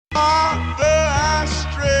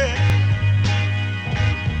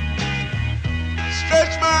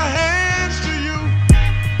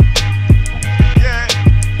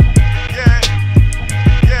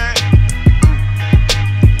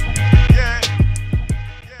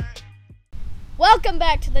Welcome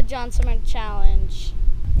back to the John Summer Challenge.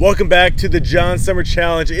 Welcome back to the John Summer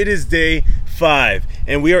Challenge. It is day 5,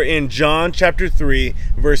 and we are in John chapter 3,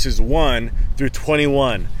 verses 1 through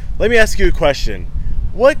 21. Let me ask you a question.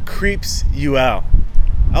 What creeps you out?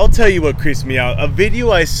 I'll tell you what creeps me out. A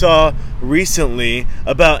video I saw recently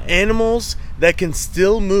about animals that can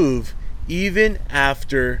still move even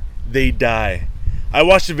after they die. I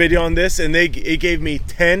watched a video on this, and it gave me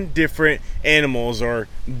 10 different animals or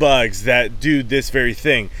bugs that do this very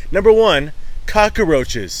thing. Number 1,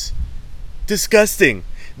 cockroaches. Disgusting.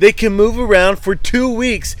 They can move around for 2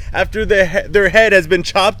 weeks after their head has been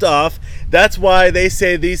chopped off. That's why they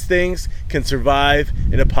say these things can survive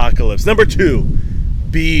an apocalypse. Number 2,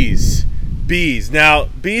 bees. Now,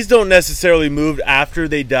 bees don't necessarily move after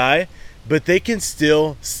they die, but they can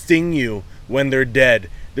still sting you when they're dead.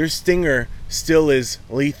 Their stinger still is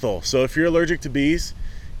lethal. So if you're allergic to bees,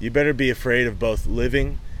 you better be afraid of both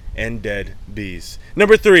living and dead bees.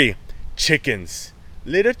 Number 3, chickens.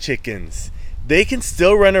 Little chickens. They can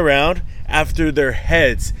still run around after their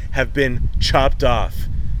heads have been chopped off.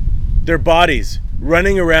 Their bodies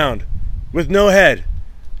running around with no head.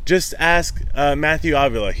 Just ask Matthew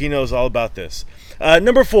Avila. He knows all about this.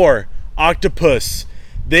 Number 4, octopus.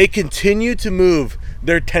 They continue to move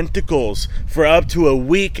their tentacles for up to a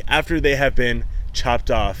week after they have been chopped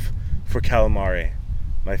off for calamari,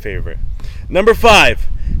 my favorite. Number 5,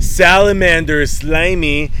 salamanders,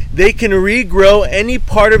 slimy. They can regrow any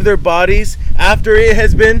part of their bodies after it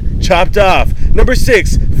has been chopped off. Number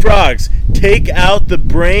 6, frogs. Take out the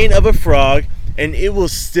brain of a frog and it will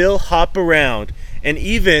still hop around and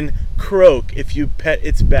even croak if you pet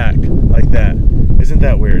its back like that. Isn't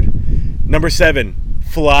that weird? Number 7,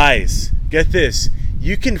 flies. Get this.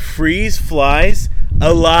 You can freeze flies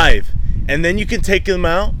alive, and then you can take them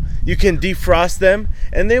out, you can defrost them,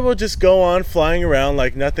 and they will just go on flying around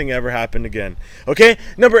like nothing ever happened again. Okay?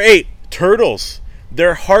 Number 8, turtles.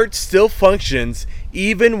 Their heart still functions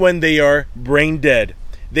even when they are brain dead.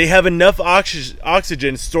 They have enough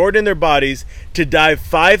oxygen stored in their bodies to dive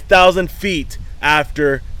 5,000 feet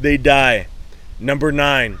after they die. Number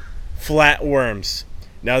 9, flatworms.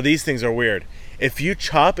 Now these things are weird. If you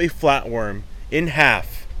chop a flatworm in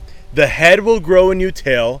half, the head will grow a new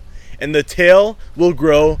tail, and the tail will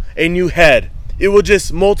grow a new head. It will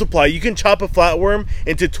just multiply. You can chop a flatworm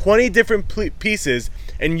into 20 different pieces,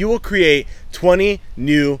 and you will create 20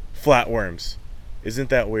 new flatworms. Isn't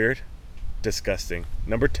that weird? Disgusting.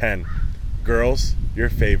 Number 10, girls, your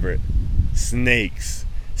favorite, snakes.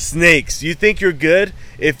 Snakes. You think you're good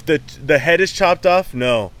if the head is chopped off?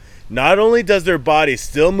 No. Not only does their body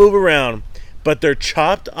still move around, but their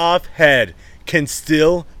chopped off head can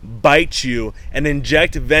still bite you and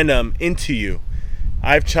inject venom into you.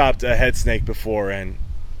 I've chopped a head snake before, and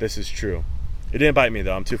this is true. It didn't bite me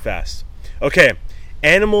though, I'm too fast. Okay,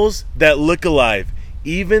 animals that look alive,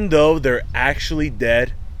 even though they're actually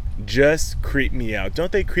dead, just creep me out.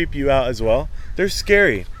 Don't they creep you out as well? They're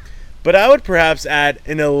scary. But I would perhaps add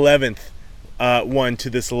an 11th one to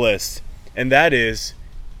this list, and that is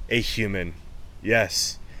a human.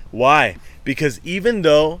 Yes. Why? Because even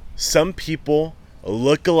though some people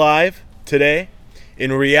look alive today,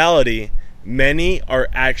 in reality, many are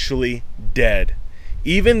actually dead.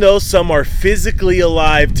 Even though some are physically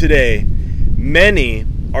alive today, many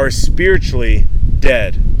are spiritually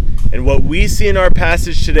dead. And what we see in our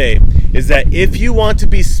passage today is that if you want to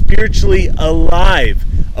be spiritually alive,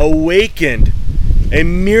 awakened, a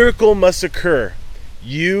miracle must occur.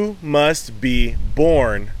 You must be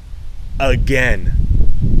born again.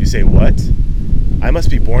 You say, what? I must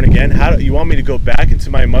be born again? How do you want me to go back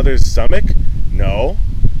into my mother's stomach? No.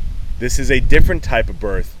 This is a different type of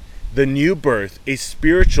birth. The new birth, a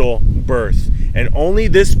spiritual birth. And only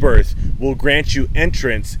this birth will grant you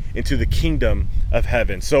entrance into the kingdom of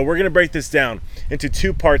heaven. So we're going to break this down into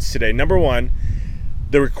 2 parts today. Number 1,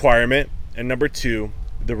 the requirement, and number 2,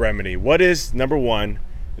 the remedy. What is, number 1,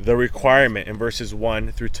 the requirement in verses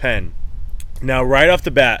 1 through 10? Now, right off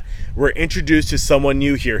the bat, we're introduced to someone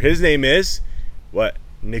new here. His name is, what?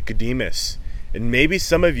 Nicodemus. And maybe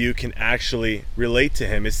some of you can actually relate to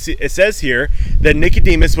him. It says here that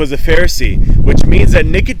Nicodemus was a Pharisee, which means that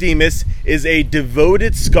Nicodemus is a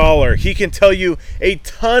devoted scholar. He can tell you a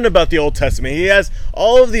ton about the Old Testament. He has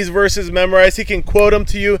all of these verses memorized. He can quote them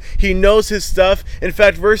to you. He knows his stuff. In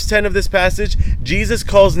fact, verse 10 of this passage, Jesus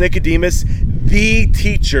calls Nicodemus the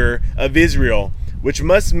teacher of Israel, which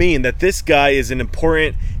must mean that this guy is an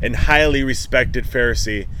important and highly respected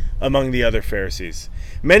Pharisee among the other Pharisees.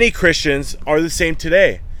 Many Christians are the same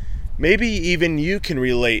today. Maybe even you can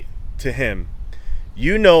relate to him.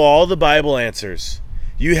 You know all the Bible answers.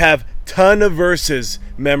 You have ton of verses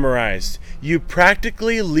memorized. You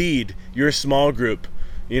practically lead your small group.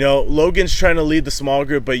 Logan's trying to lead the small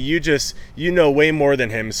group, but you know way more than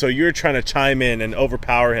him, so you're trying to chime in and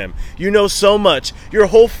overpower him. You know so much. Your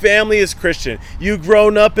whole family is Christian. You've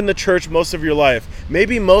grown up in the church most of your life.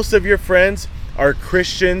 Maybe most of your friends are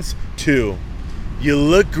Christians too. You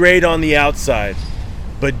look great on the outside,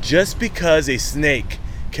 but just because a snake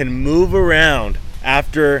can move around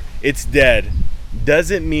after it's dead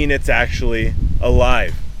doesn't mean it's actually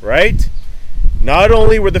alive, right? Not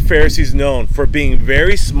only were the Pharisees known for being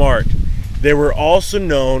very smart, they were also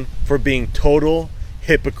known for being total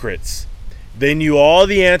hypocrites. They knew all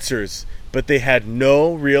the answers, but they had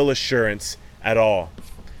no real assurance at all.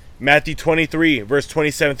 Matthew 23, verse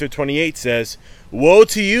 27 through 28 says, "Woe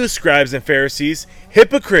to you, scribes and Pharisees,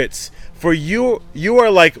 hypocrites! For you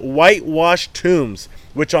are like whitewashed tombs,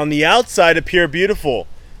 which on the outside appear beautiful,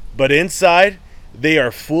 but inside they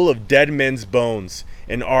are full of dead men's bones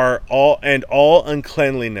and all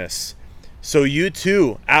uncleanliness. So you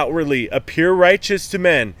too outwardly appear righteous to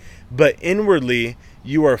men, but inwardly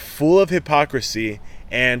you are full of hypocrisy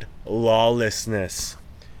and lawlessness."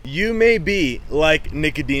 You may be like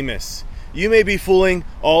Nicodemus. You may be fooling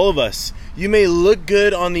all of us. You may look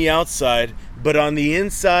good on the outside, but on the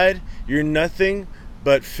inside you're nothing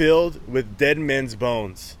but filled with dead men's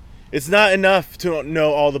bones. It's not enough to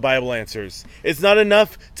know all the Bible answers. It's not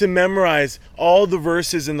enough to memorize all the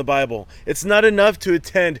verses in the Bible. It's not enough to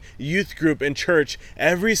attend youth group and church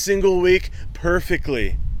every single week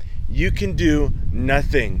perfectly. You can do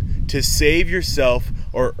nothing to save yourself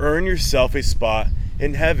or earn yourself a spot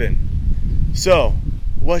in heaven. So,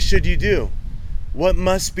 what should you do? What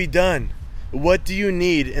must be done? What do you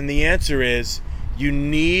need? And the answer is, you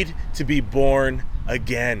need to be born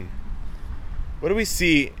again. What do we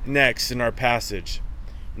see next in our passage?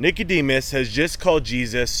 Nicodemus has just called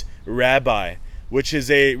Jesus Rabbi, which is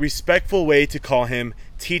a respectful way to call him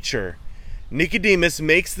teacher. Nicodemus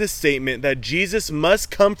makes this statement that Jesus must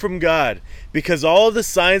come from God because all of the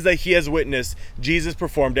signs that he has witnessed Jesus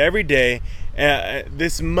performed every day,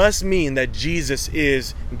 this must mean that Jesus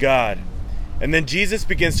is God. And then Jesus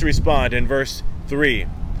begins to respond in verse 3.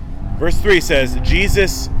 Verse 3 says,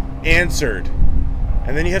 Jesus answered.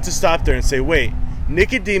 And then you have to stop there and say, wait,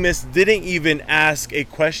 Nicodemus didn't even ask a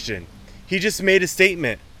question. He just made a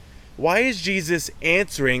statement. Why is Jesus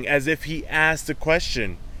answering as if he asked a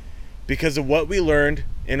question? Because of what we learned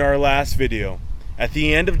in our last video. At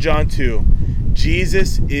the end of John 2,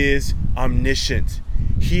 Jesus is omniscient.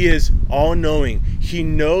 He is all-knowing. He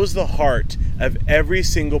knows the heart of every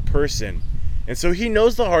single person. And so he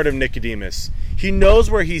knows the heart of Nicodemus. He knows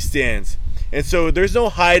where he stands. And so there's no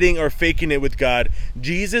hiding or faking it with God.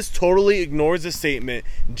 Jesus totally ignores the statement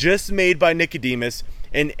just made by Nicodemus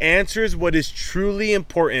and answers what is truly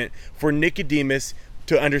important for Nicodemus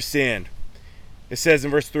to understand. It says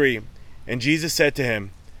in verse 3, and Jesus said to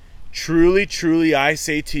him, "Truly, truly, I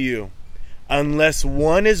say to you, unless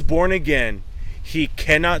one is born again, he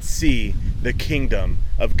cannot see the kingdom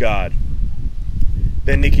of God."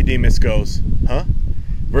 Then Nicodemus goes, huh?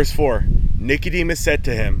 Verse 4, Nicodemus said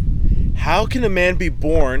to him, "How can a man be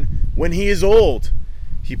born when he is old?"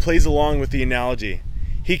 He plays along with the analogy.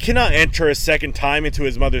 He cannot enter a second time into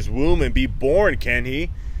his mother's womb and be born, can he?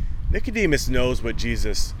 Nicodemus knows what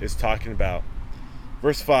Jesus is talking about.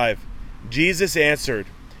 Verse 5, Jesus answered,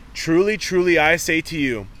 "Truly, truly, I say to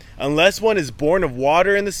you, unless one is born of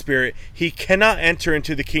water and the Spirit, he cannot enter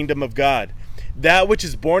into the kingdom of God. That which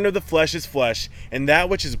is born of the flesh is flesh, and that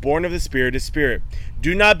which is born of the Spirit is spirit.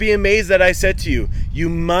 Do not be amazed that I said to you, you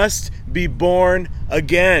must be born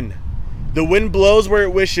again. The wind blows where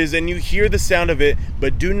it wishes, and you hear the sound of it,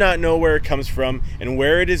 but do not know where it comes from and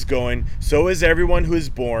where it is going. So is everyone who is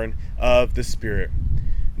born of the Spirit."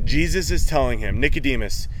 Jesus is telling him,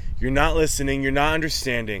 Nicodemus, you're not listening, you're not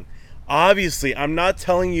understanding. Obviously, I'm not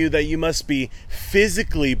telling you that you must be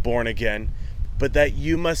physically born again, but that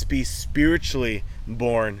you must be spiritually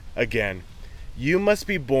born again. You must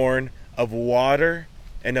be born of water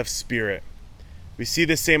and of spirit. We see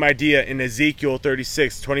the same idea in Ezekiel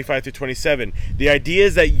 36, 25 through 27. The idea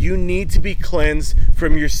is that you need to be cleansed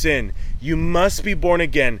from your sin. You must be born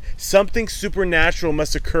again. Something supernatural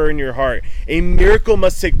must occur in your heart. A miracle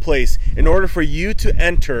must take place in order for you to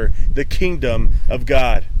enter the kingdom of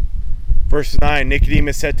God. Verse 9,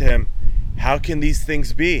 Nicodemus said to him, "How can these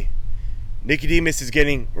things be?" Nicodemus is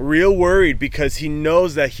getting real worried because he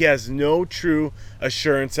knows that he has no true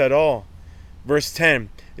assurance at all. Verse 10,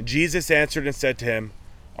 Jesus answered and said to him,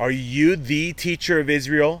 "Are you the teacher of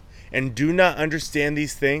Israel and do not understand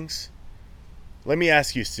these things?" Let me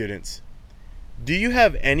ask you, students, do you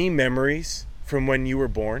have any memories from when you were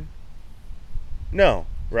born? No,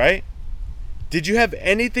 right? Did you have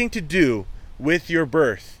anything to do with your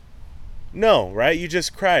birth? No, right? You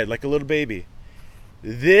just cried like a little baby.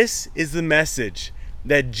 This is the message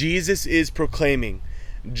that Jesus is proclaiming.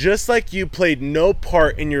 Just like you played no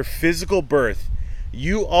part in your physical birth,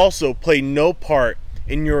 you also play no part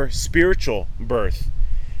in your spiritual birth.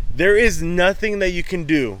 There is nothing that you can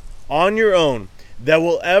do on your own that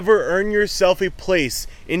will ever earn yourself a place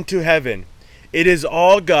into heaven. It is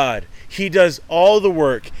all God. He does all the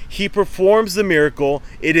work. He performs the miracle.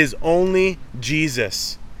 It is only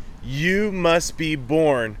Jesus. You must be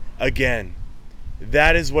born again.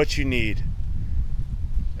 That is what you need.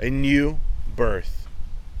 A new birth.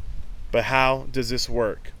 But how does this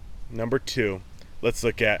work? Number 2, let's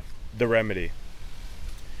look at the remedy.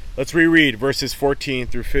 Let's reread verses 14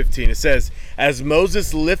 through 15. It says, "As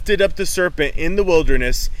Moses lifted up the serpent in the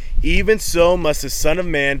wilderness, even so must the Son of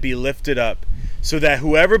Man be lifted up, so that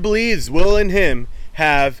whoever believes will in him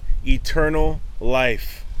have eternal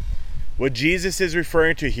life." What Jesus is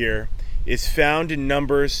referring to here is found in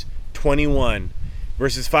Numbers 21,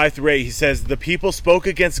 verses 5 through 8. He says, "The people spoke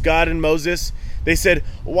against God and Moses. They said,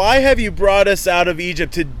 'Why have you brought us out of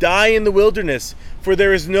Egypt to die in the wilderness? For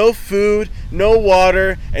there is no food, no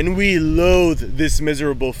water, and we loathe this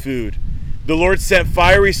miserable food.' The Lord sent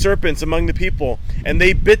fiery serpents among the people, and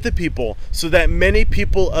they bit the people, so that many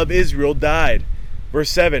people of Israel died." Verse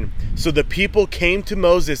 7, "So the people came to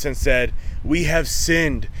Moses and said, 'We have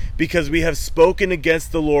sinned, because we have spoken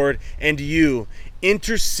against the Lord and you.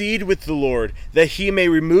 Intercede with the Lord, that he may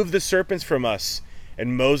remove the serpents from us.'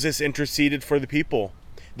 And Moses interceded for the people.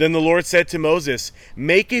 Then the Lord said to Moses,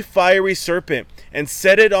 'Make a fiery serpent and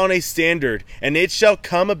set it on a standard, and it shall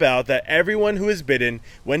come about that everyone who is bitten,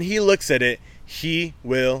 when he looks at it, he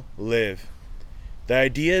will live.'" The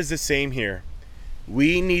idea is the same here.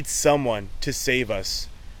 We need someone to save us,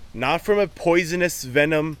 not from a poisonous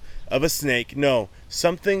venom of a snake. No,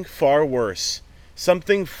 something far worse,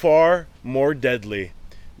 something far more deadly.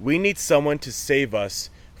 We need someone to save us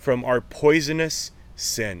from our poisonous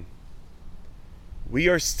sin. We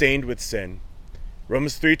are stained with sin.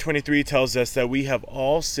 Romans 3:23 tells us that we have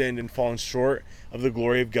all sinned and fallen short of the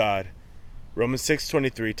glory of God. Romans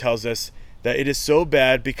 6:23 tells us that it is so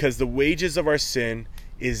bad because the wages of our sin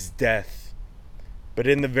is death. But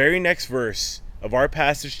in the very next verse of our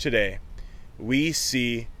passage today, we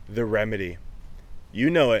see the remedy. You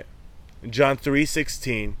know it. John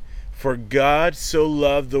 3:16, "For God so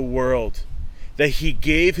loved the world that he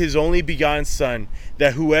gave his only begotten Son,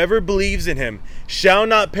 that whoever believes in him shall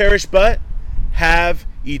not perish but have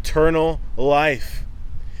eternal life.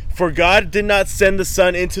 For God did not send the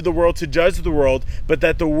Son into the world to judge the world, but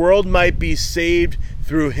that the world might be saved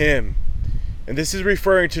through him." And this is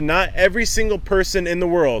referring to not every single person in the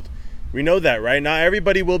world. We know that, right? Not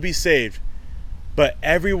everybody will be saved, but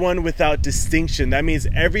everyone without distinction. That means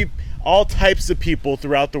all types of people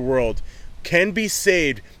throughout the world can be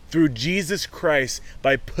saved through Jesus Christ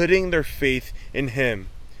by putting their faith in him.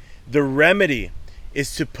 The remedy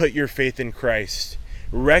is to put your faith in Christ.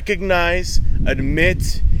 Recognize,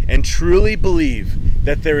 admit, and truly believe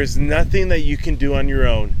that there is nothing that you can do on your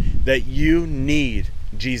own, that you need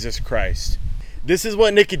Jesus Christ. This is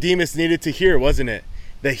what Nicodemus needed to hear, wasn't it?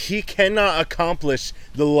 That he cannot accomplish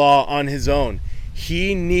the law on his own.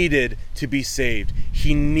 He needed to be saved.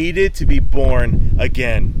 He needed to be born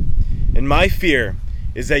again. And my fear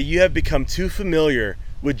is that you have become too familiar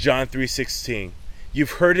with John 3:16.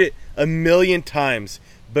 You've heard it a million times,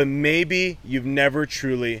 but maybe you've never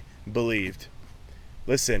truly believed.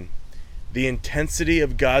 Listen, the intensity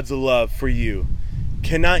of God's love for you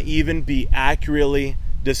cannot even be accurately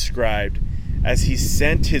described, as he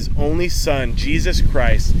sent his only Son, Jesus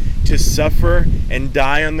Christ, to suffer and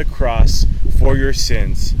die on the cross for your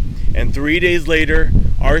sins. And 3 days later,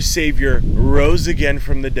 our Savior rose again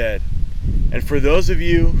from the dead. And for those of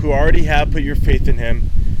you who already have put your faith in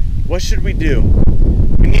him, what should we do?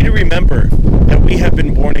 We need to remember that we have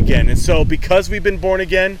been born again. And so because we've been born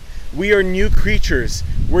again, we are new creatures.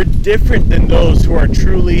 We're different than those who are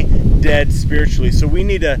truly dead spiritually. So we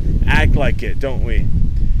need to act like it, don't we?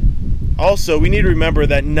 Also, we need to remember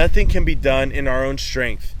that nothing can be done in our own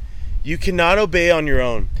strength. You cannot obey on your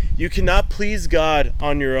own. You cannot please God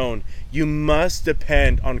on your own. You must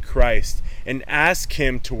depend on Christ and ask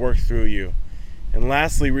him to work through you. And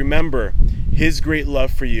lastly, remember his great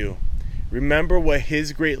love for you. Remember what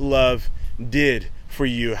his great love did for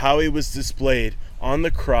you, how it was displayed on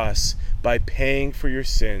the cross by paying for your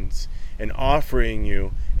sins and offering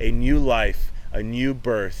you a new life, a new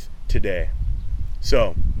birth today.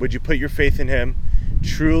 So, would you put your faith in him?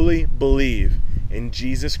 Truly believe in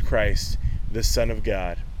Jesus Christ, the Son of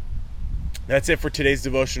God. That's it for today's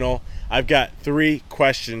devotional. I've got 3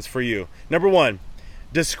 questions for you. Number 1,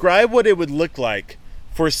 describe what it would look like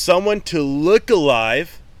for someone to look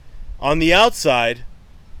alive on the outside,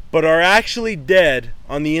 but are actually dead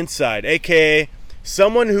on the inside, aka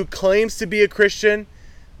someone who claims to be a Christian,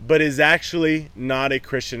 but is actually not a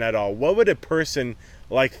Christian at all. What would a person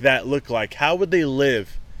like that look like? How would they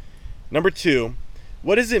live? Number 2,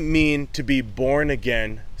 what does it mean to be born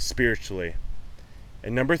again spiritually?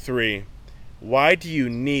 And number 3, why do you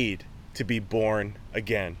need to be born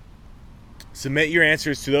again? Submit your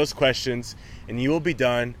answers to those questions, and you will be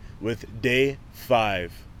done with day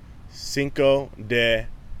 5, Cinco de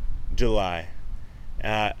July,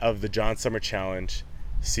 of the John Summer Challenge.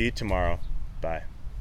 See you tomorrow. Bye.